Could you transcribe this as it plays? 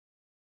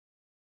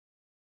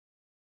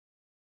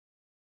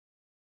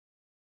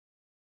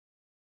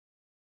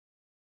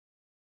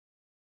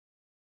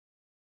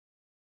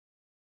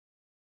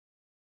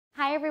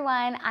Hi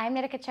everyone, I'm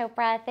Nitika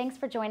Chopra. Thanks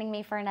for joining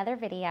me for another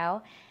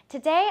video.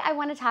 Today I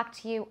want to talk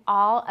to you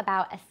all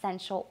about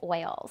essential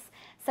oils.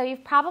 So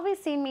you've probably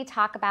seen me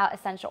talk about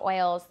essential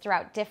oils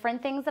throughout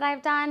different things that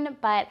I've done,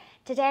 but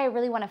today I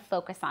really want to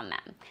focus on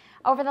them.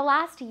 Over the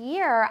last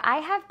year, I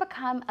have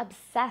become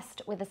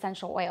obsessed with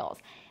essential oils.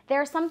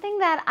 They're something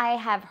that I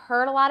have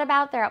heard a lot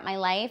about throughout my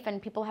life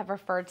and people have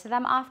referred to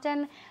them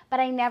often,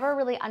 but I never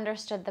really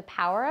understood the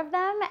power of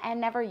them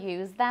and never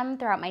used them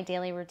throughout my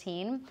daily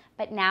routine,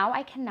 but now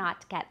I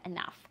cannot get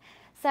enough.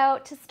 So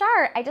to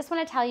start, I just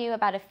want to tell you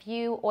about a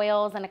few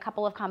oils and a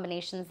couple of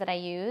combinations that I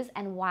use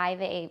and why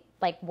they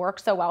work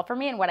so well for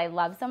me and what I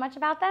love so much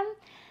about them.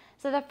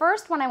 So the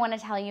first one I want to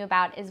tell you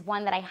about is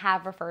one that I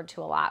have referred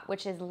to a lot,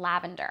 which is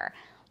lavender.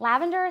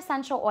 Lavender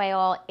essential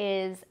oil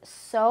is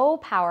so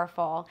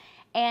powerful,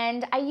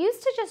 and I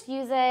used to just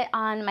use it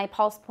on my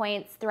pulse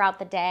points throughout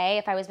the day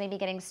if I was maybe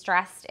getting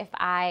stressed, if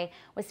I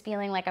was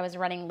feeling like I was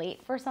running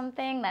late for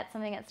something. That's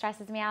something that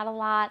stresses me out a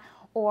lot,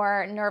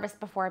 or nervous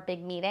before a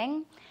big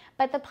meeting.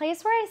 But the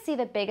place where I see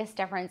the biggest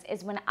difference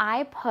is when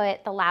I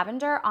put the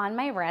lavender on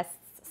my wrists,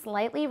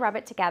 slightly rub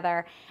it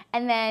together,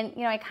 and then,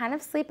 I kind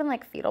of sleep in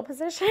like fetal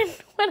position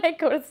when I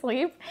go to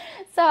sleep.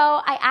 So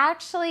I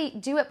actually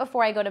do it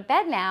before I go to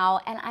bed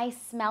now, and I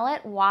smell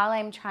it while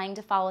I'm trying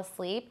to fall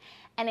asleep,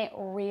 and it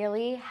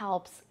really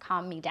helps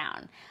calm me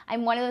down.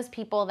 I'm one of those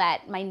people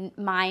that my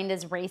mind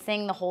is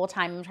racing the whole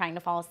time I'm trying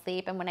to fall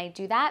asleep, and when I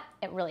do that,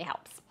 it really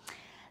helps.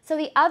 So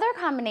the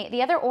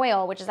other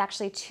oil, which is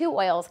actually two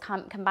oils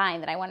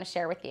combined that I want to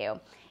share with you,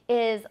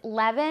 is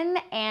lemon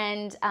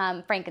and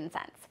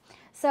frankincense.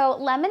 So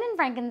lemon and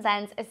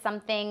frankincense is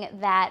something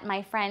that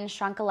my friend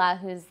Shankala,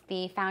 who's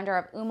the founder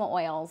of Uma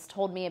Oils,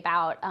 told me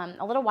about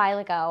a little while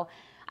ago.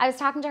 I was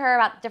talking to her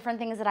about different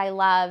things that I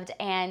loved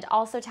and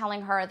also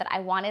telling her that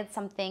I wanted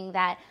something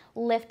that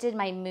lifted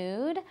my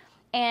mood.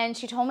 And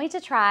she told me to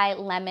try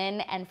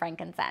lemon and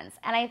frankincense.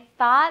 And I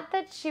thought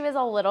that she was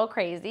a little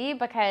crazy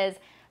because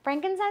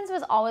frankincense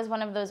was always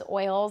one of those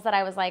oils that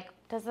I was like,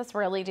 does this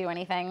really do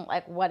anything?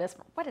 Like, what is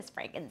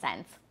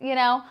frankincense, But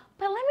let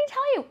me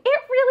tell you,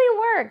 it really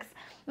works.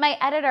 My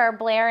editor,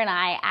 Blair, and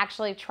I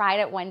actually tried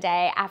it one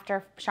day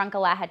after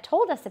Shankala had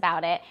told us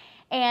about it.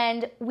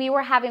 And we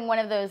were having one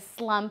of those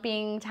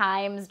slumping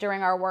times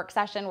during our work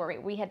session where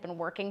we had been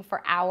working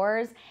for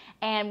hours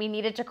and we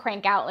needed to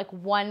crank out like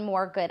one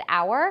more good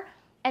hour.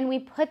 And we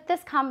put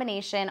this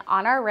combination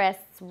on our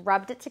wrists,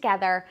 rubbed it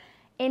together,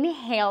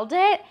 inhaled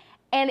it,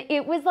 and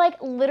it was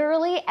like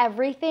literally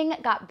everything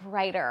got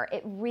brighter.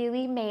 It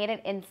really made an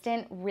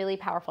instant, really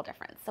powerful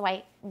difference. So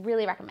I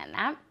really recommend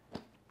that.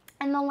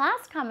 And the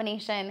last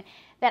combination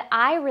that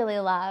I really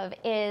love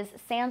is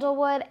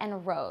sandalwood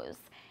and rose.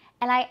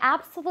 And I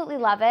absolutely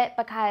love it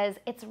because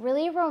it's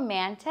really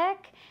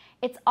romantic.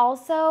 It's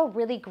also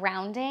really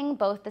grounding.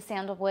 Both the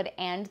sandalwood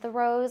and the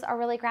rose are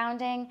really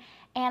grounding.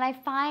 And I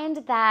find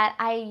that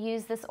I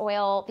use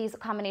these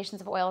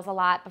combinations of oils a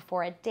lot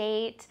before a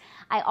date.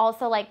 I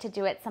also like to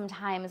do it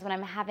sometimes when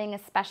I'm having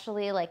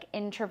especially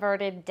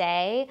introverted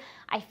day.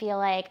 I feel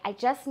like I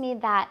just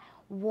need that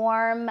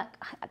warm,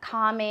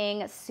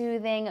 calming,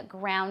 soothing,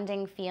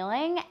 grounding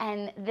feeling.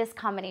 And this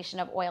combination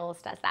of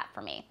oils does that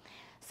for me.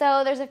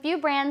 So there's a few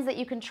brands that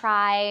you can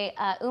try.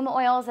 Uma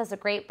Oils is a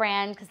great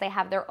brand because they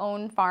have their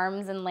own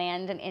farms and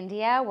land in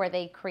India where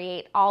they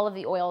create all of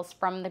the oils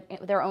from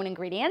their own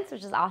ingredients,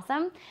 which is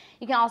awesome.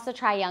 You can also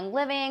try Young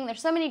Living.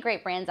 There's so many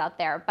great brands out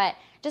there, but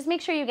just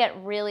make sure you get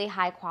really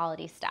high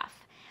quality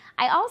stuff.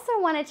 I also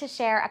wanted to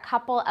share a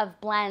couple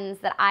of blends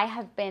that I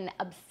have been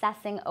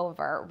obsessing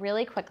over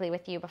really quickly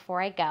with you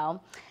before I go.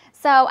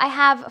 So I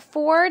have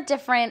 4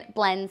 different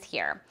blends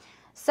here.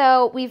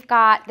 So we've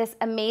got this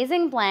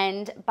amazing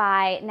blend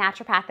by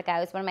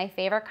Naturopathica. It's one of my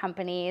favorite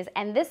companies,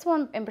 and this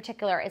one in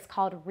particular is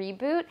called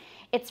Reboot.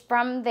 It's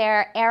from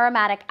their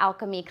Aromatic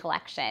Alchemy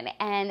collection,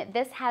 and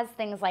this has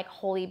things like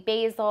holy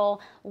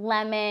basil,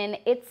 lemon.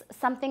 It's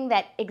something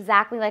that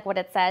exactly like what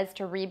it says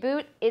to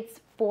reboot,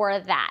 it's for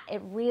that.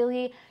 It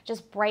really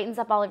just brightens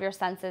up all of your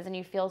senses and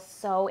you feel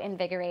so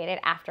invigorated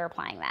after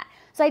applying that.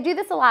 So I do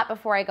this a lot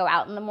before I go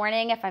out in the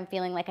morning if I'm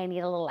feeling like I need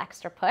a little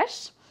extra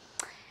push.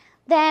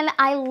 Then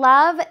I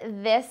love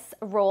this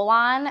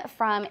roll-on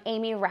from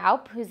Amy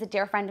Raup, who's a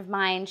dear friend of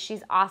mine.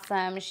 She's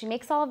awesome. She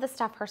makes all of this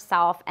stuff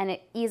herself and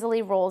it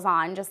easily rolls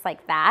on just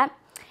like that.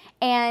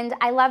 And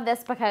I love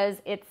this because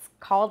it's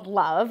called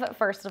Love,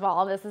 first of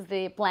all. This is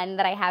the blend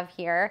that I have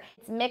here.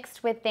 It's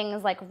mixed with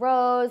things like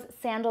rose,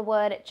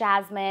 sandalwood,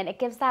 jasmine. It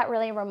gives that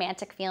really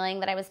romantic feeling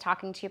that I was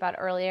talking to you about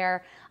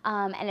earlier,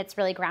 and it's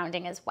really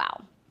grounding as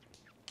well.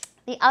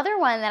 The other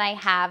one that I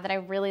have that I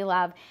really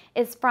love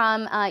is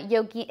from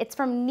it's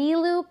from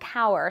Nilu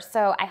Kaur.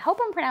 So I hope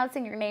I'm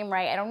pronouncing your name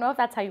right. I don't know if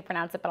that's how you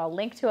pronounce it, but I'll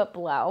link to it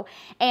below.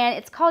 And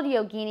it's called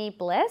Yogini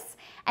Bliss.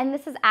 And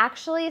this is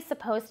actually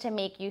supposed to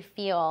make you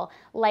feel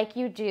like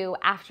you do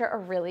after a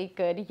really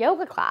good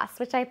yoga class,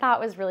 which I thought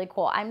was really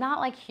cool. I'm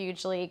not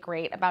hugely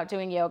great about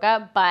doing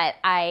yoga, but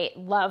I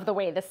love the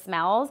way this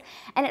smells.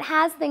 And it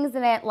has things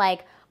in it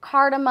like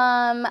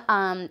cardamom,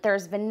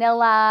 there's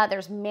vanilla,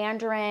 there's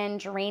mandarin,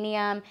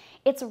 geranium.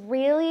 It's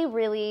really,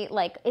 really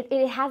like,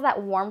 it has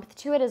that warmth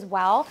to it as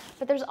well,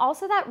 but there's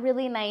also that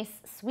really nice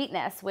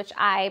sweetness, which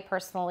I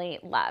personally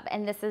love.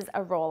 And this is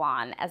a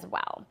roll-on as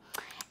well.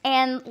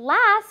 And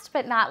last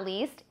but not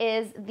least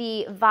is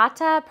the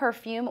Vata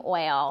perfume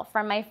oil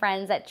from my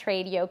friends at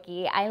Trade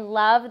Yoki. I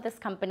love this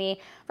company.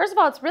 First of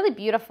all, it's really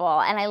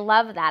beautiful, and I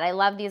love that. I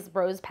love these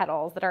rose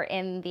petals that are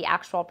in the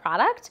actual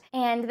product.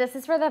 And this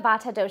is for the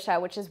Vata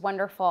dosha, which is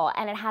wonderful,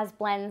 and it has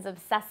blends of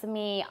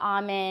sesame,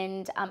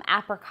 almond,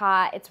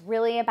 apricot. It's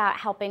really about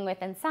helping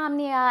with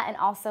insomnia and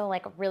also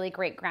like a really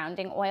great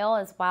grounding oil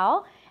as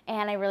well.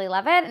 And I really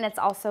love it, and it's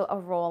also a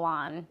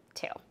roll-on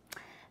too.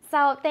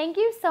 So thank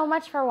you so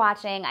much for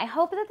watching. I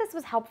hope that this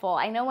was helpful.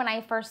 I know when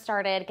I first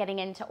started getting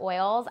into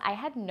oils, I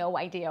had no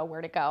idea where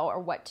to go or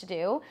what to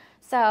do.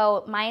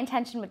 So my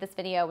intention with this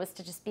video was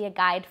to just be a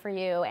guide for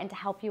you and to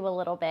help you a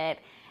little bit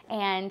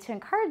and to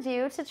encourage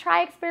you to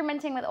try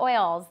experimenting with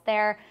oils.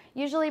 They're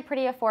usually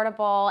pretty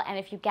affordable, and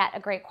if you get a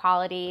great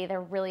quality,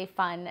 they're really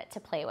fun to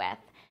play with.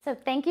 So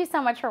thank you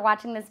so much for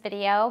watching this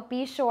video.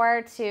 Be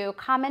sure to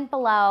comment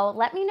below.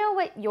 Let me know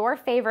what your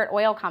favorite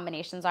oil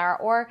combinations are,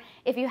 or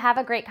if you have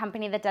a great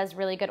company that does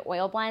really good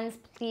oil blends,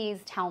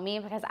 please tell me,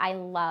 because I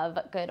love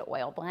good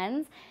oil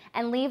blends.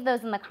 And leave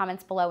those in the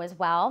comments below as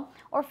well.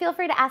 Or feel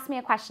free to ask me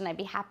a question. I'd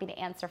be happy to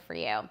answer for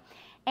you.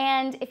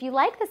 And if you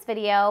like this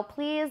video,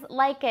 please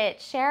like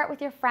it, share it with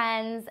your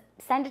friends,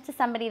 send it to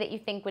somebody that you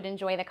think would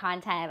enjoy the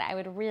content. I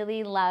would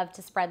really love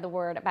to spread the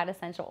word about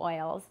essential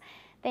oils.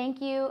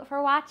 Thank you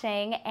for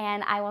watching,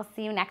 and I will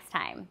see you next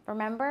time.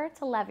 Remember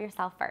to love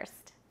yourself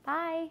first.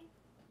 Bye.